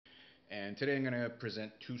And today I'm going to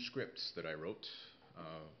present two scripts that I wrote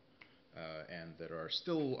and that are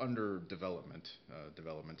still under development.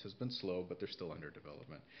 Development has been slow, but they're still under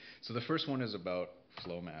development. So the first one is about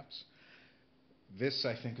FlowMaps. This,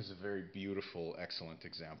 I think, is a very beautiful, excellent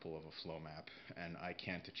example of a flow map, and I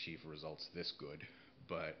can't achieve results this good,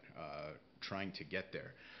 but trying to get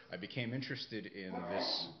there. I became interested in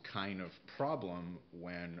this kind of problem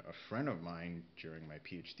when a friend of mine during my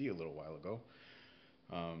PhD a little while ago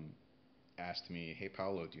asked me, "Hey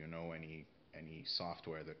Paulo, do you know any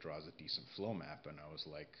software that draws a decent flow map?" And I was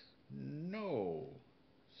like, "No,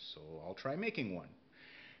 so I'll try making one."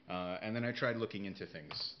 And then I tried looking into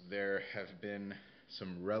things. There have been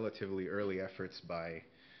some relatively early efforts by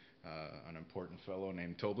an important fellow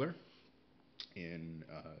named Tobler in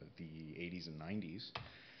the 80s and 90s.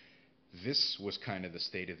 This was kind of the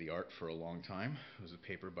state of the art for a long time. It was a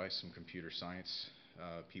paper by some computer science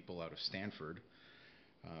people out of Stanford.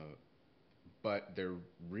 But there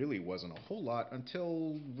really wasn't a whole lot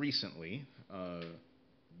until recently.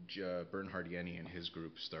 Bernhard Jenny and his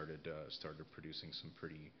group started producing some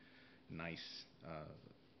pretty nice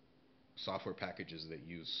software packages that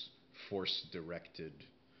use force-directed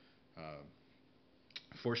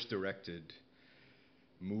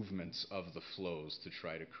movements of the flows to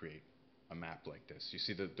try to create a map like this. You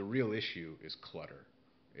see, the real issue is clutter.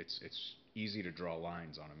 It's easy to draw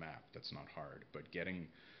lines on a map. That's not hard, but getting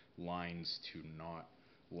lines to not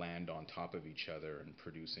land on top of each other and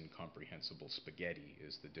produce incomprehensible spaghetti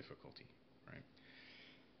is the difficulty, right?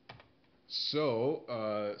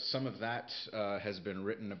 So some of that has been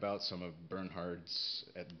written about. Some of Bernhard's,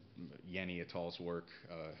 Jenny et al.'s work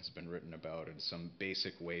has been written about, and some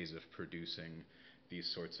basic ways of producing these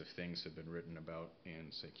sorts of things have been written about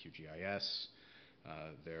in, say, QGIS.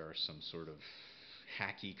 There are some sort of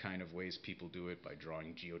hacky kind of ways people do it by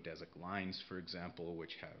drawing geodesic lines, for example,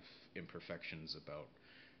 which have imperfections about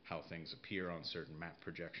how things appear on certain map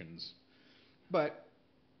projections. But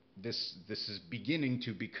this is beginning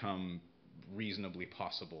to become reasonably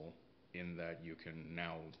possible in that you can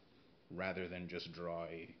now, rather than just draw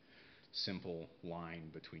a simple line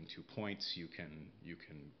between 2 points, you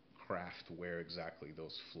can craft where exactly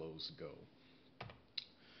those flows go.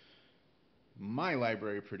 My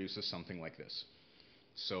library produces something like this.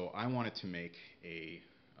 So I wanted to make a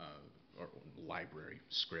library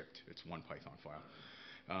script. It's one Python file.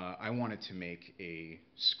 I wanted to make a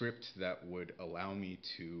script that would allow me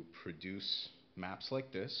to produce maps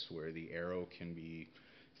like this, where the arrow can be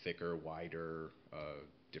thicker, wider,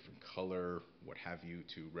 different color, what have you,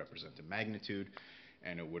 to represent the magnitude,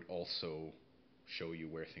 and it would also show you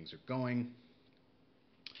where things are going.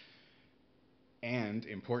 And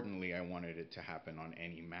importantly, I wanted it to happen on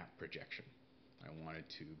any map projection. I wanted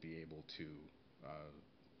to be able to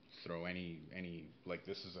throw any, like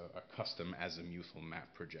this is a custom azimuthal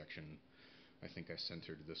map projection. I think I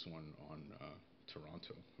centered this one on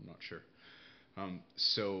Toronto, I'm not sure.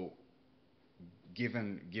 So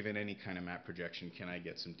given any kind of map projection, can I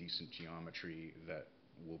get some decent geometry that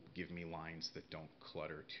will give me lines that don't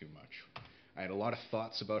clutter too much? I had a lot of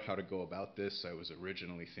thoughts about how to go about this. I was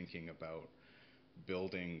originally thinking about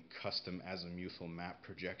building custom azimuthal map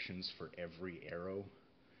projections for every arrow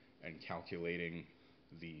and calculating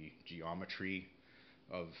the geometry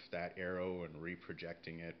of that arrow and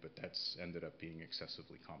reprojecting it, but that's ended up being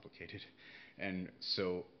excessively complicated. And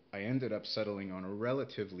so I ended up settling on a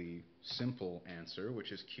relatively simple answer,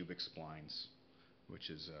 which is cubic splines, which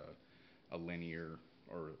is a linear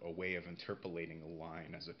or a way of interpolating a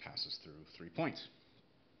line as it passes through 3 points.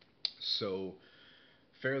 So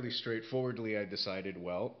fairly straightforwardly, I decided,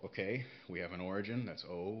 well, okay, we have an origin, that's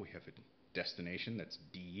O, we have a destination, that's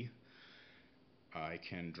D. I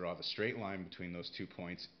can draw the straight line between those 2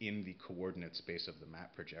 points in the coordinate space of the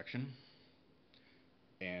map projection.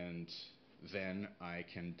 And then I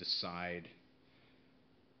can decide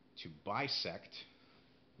to bisect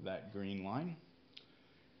that green line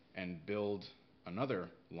and build another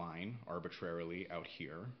line arbitrarily out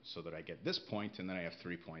here so that I get this point, and then I have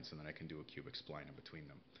 3 points, and then I can do a cubic spline in between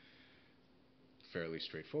them. Fairly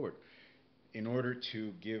straightforward. In order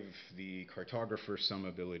to give the cartographer some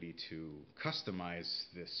ability to customize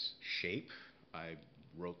this shape, I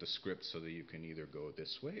wrote the script so that you can either go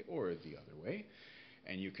this way or the other way,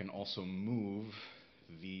 and you can also move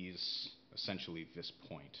these, essentially this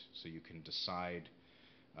point. So you can decide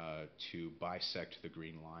to bisect the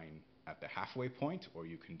green line at the halfway point, or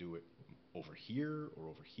you can do it over here or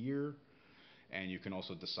over here. And you can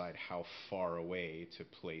also decide how far away to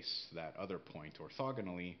place that other point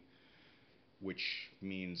orthogonally, which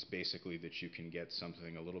means basically that you can get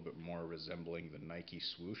something a little bit more resembling the Nike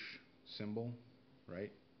swoosh symbol,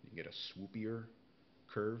 right? You can get a swoopier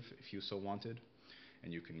curve if you so wanted,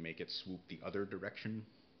 and you can make it swoop the other direction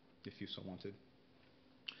if you so wanted.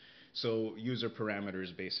 So user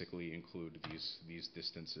parameters basically include these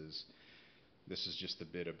distances. This is just a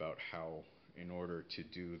bit about how, in order to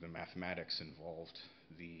do the mathematics involved,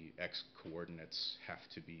 the x coordinates have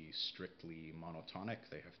to be strictly monotonic.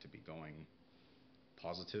 They have to be going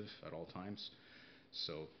positive at all times.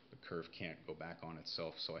 So the curve can't go back on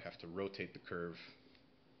itself. So I have to rotate the curve,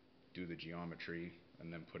 do the geometry,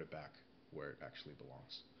 and then put it back where it actually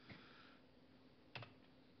belongs.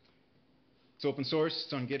 It's open source,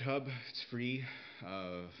 it's on GitHub, it's free,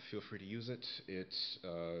 feel free to use it.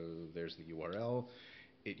 There's the URL.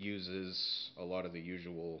 It uses a lot of the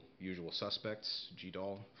usual suspects,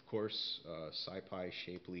 GDAL, of course, SciPy,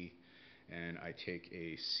 Shapely, and I take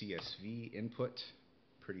a CSV input,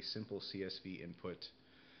 pretty simple CSV input,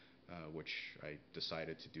 which I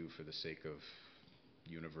decided to do for the sake of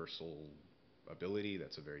universal ability.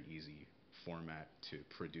 That's a very easy format to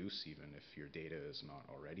produce, even if your data is not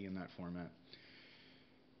already in that format.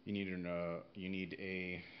 You need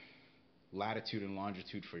a latitude and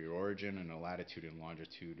longitude for your origin, and a latitude and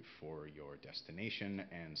longitude for your destination,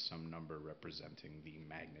 and some number representing the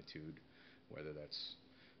magnitude, whether that's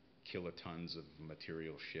kilotons of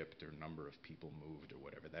material shipped or number of people moved or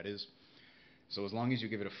whatever that is. So as long as you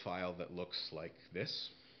give it a file that looks like this,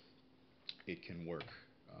 it can work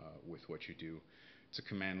with what you do. It's a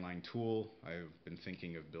command line tool. I've been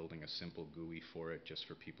thinking of building a simple GUI for it, just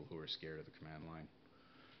for people who are scared of the command line.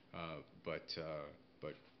 But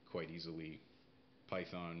quite easily,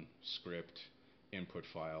 Python script, input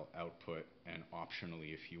file, output, and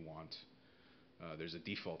optionally, if you want, there's a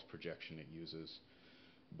default projection it uses,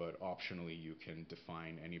 but optionally you can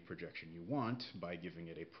define any projection you want by giving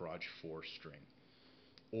it a proj4 string,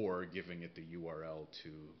 or giving it the URL to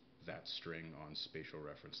that string on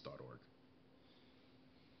spatialreference.org.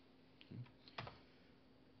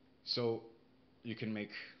 So you can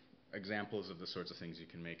make examples of the sorts of things you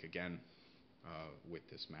can make again with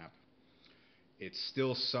this map. It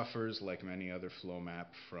still suffers, like many other flow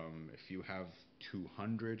map, from if you have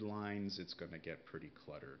 200 lines, it's going to get pretty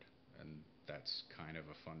cluttered, and that's kind of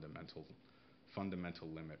a fundamental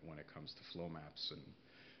limit when it comes to flow maps and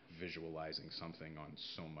visualizing something on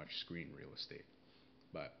so much screen real estate.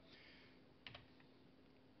 But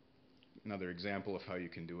another example of how you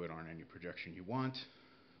can do it on any projection you want,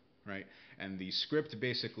 right? And the script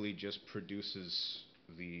basically just produces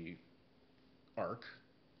the arc,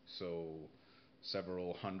 so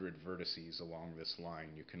several hundred vertices along this line.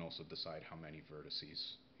 You can also decide how many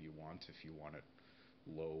vertices you want. If you want it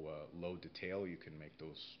low detail, you can make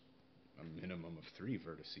those a minimum of 3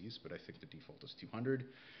 vertices, but I think the default is 200.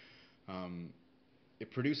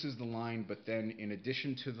 It produces the line, but then in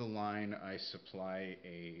addition to the line, I supply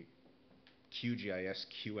a QGIS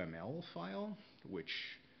QML file, which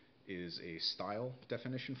is a style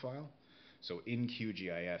definition file. So in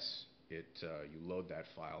QGIS, you load that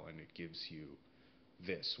file, and it gives you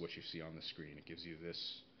this, what you see on the screen. It gives you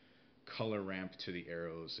this color ramp to the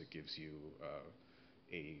arrows. It gives you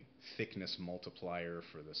a thickness multiplier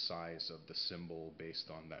for the size of the symbol based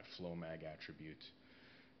on that FlowMag attribute.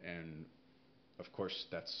 And of course,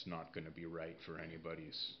 that's not going to be right for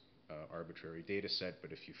anybody's arbitrary data set,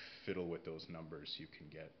 but if you fiddle with those numbers, you can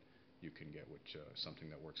get something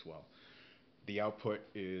that works well. The output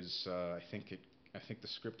is, I think the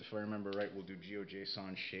script, if I remember right, will do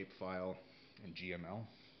GeoJSON shapefile and GML.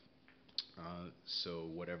 So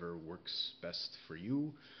whatever works best for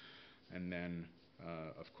you, and then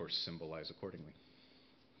of course symbolize accordingly.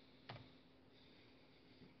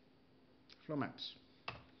 FlowMaps.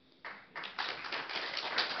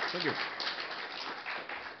 Thank you.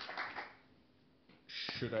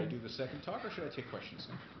 Should I do the second talk, or should I take questions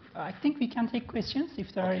now? I think we can take questions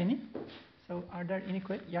if there are any. So are there any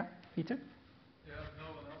questions? Yeah, Peter? Yeah,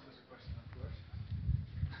 no one else has a question, of course.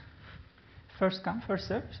 First come, first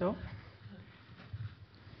serve, so.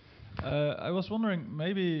 I was wondering,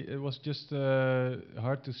 maybe it was just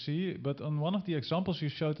hard to see, but on one of the examples you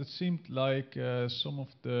showed, it seemed like some of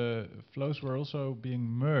the flows were also being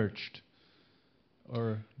merged.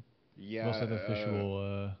 Or yeah, was that a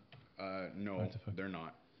visual no, artifact? They're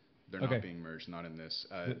not. They're Okay. not being merged, not in this.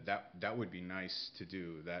 That would be nice to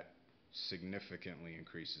do. That significantly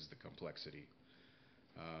increases the complexity.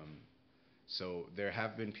 So there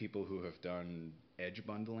have been people who have done edge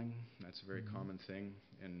bundling. That's a very common thing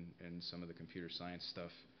in some of the computer science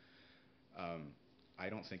stuff. I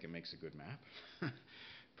don't think it makes a good map,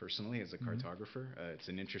 personally, as a cartographer. It's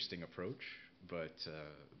an interesting approach, but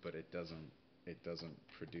it doesn't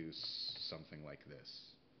produce something like this,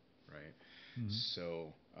 right? Mhm.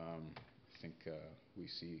 So I think we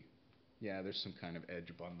see, yeah, there's some kind of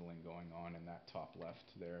edge bundling going on in that top left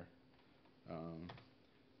there.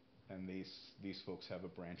 And these folks have a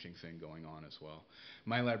branching thing going on as well.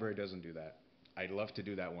 My library doesn't do that. I'd love to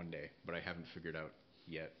do that one day, but I haven't figured out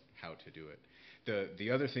yet how to do it. The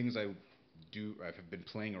other things I've been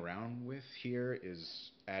playing around with here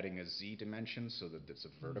is adding a Z dimension so that it's a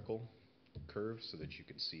vertical curve so that you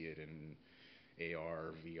can see it in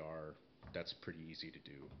AR, VR. That's pretty easy to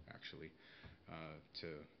do, actually, to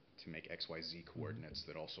make XYZ coordinates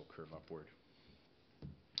that also curve upward.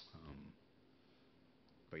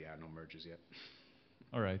 But yeah, no merges yet.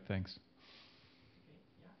 All right, thanks.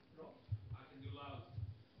 I can do loud.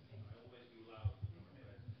 I always do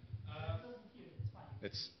loud.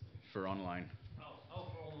 It's for online. Oh,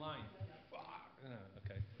 for online.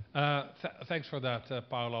 Okay. Thanks for that,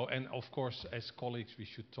 Paulo. And of course, as colleagues, we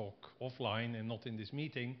should talk offline and not in this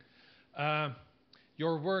meeting.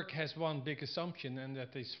 Your work has one big assumption, and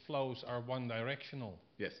that these flows are one-directional.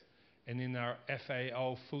 Yes. And in our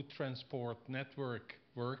FAO food transport network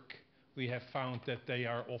work, we have found that they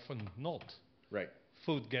are often not. Right.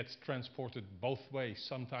 Food gets transported both ways,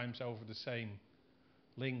 sometimes over the same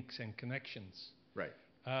links and connections. Right.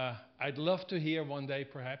 I'd love to hear one day,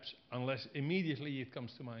 perhaps, unless immediately it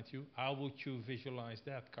comes to mind to you, how would you visualize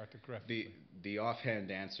that cartographically? The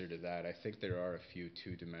offhand answer to that, I think there are a few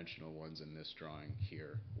two-dimensional ones in this drawing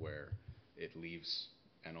here where it leaves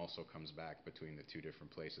and also comes back between the two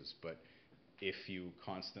different places. But if you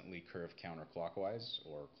constantly curve counterclockwise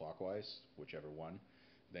or clockwise, whichever one,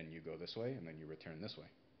 then you go this way and then you return this way.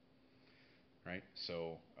 Right?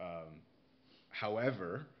 So,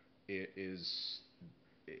 however,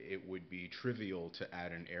 it would be trivial to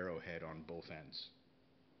add an arrowhead on both ends,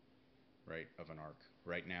 right, of an arc.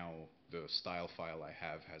 Right now, the style file I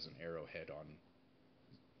have has an arrowhead on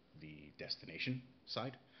the destination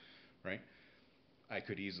side, right? I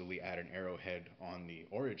could easily add an arrowhead on the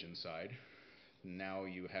origin side. Now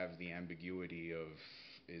you have the ambiguity of,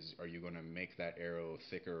 are you going to make that arrow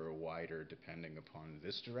thicker or wider depending upon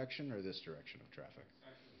this direction or this direction of traffic?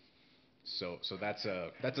 Exactly. So that's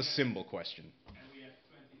a symbol question. And we have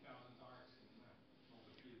 20,000 arcs in the map, not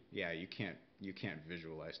a few. Yeah, you can't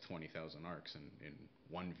visualize 20,000 arcs in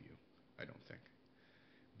one view, I don't think.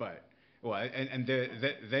 But well, and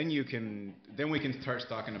then we can start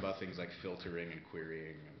talking about things like filtering and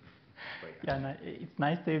querying. Yeah, no, it's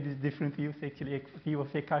nice to have these different views, actually, a view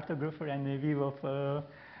of a cartographer and a view of, We're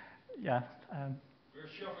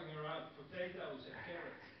shoving around potatoes and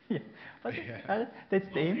carrots. Yeah, but that's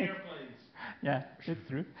the aim. Airplanes. Yeah, that's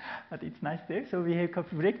true. But it's nice there. So we have a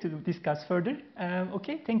coffee break to discuss further.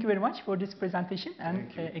 Okay, thank you very much for this presentation.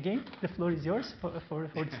 And again, the floor is yours for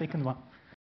the second one.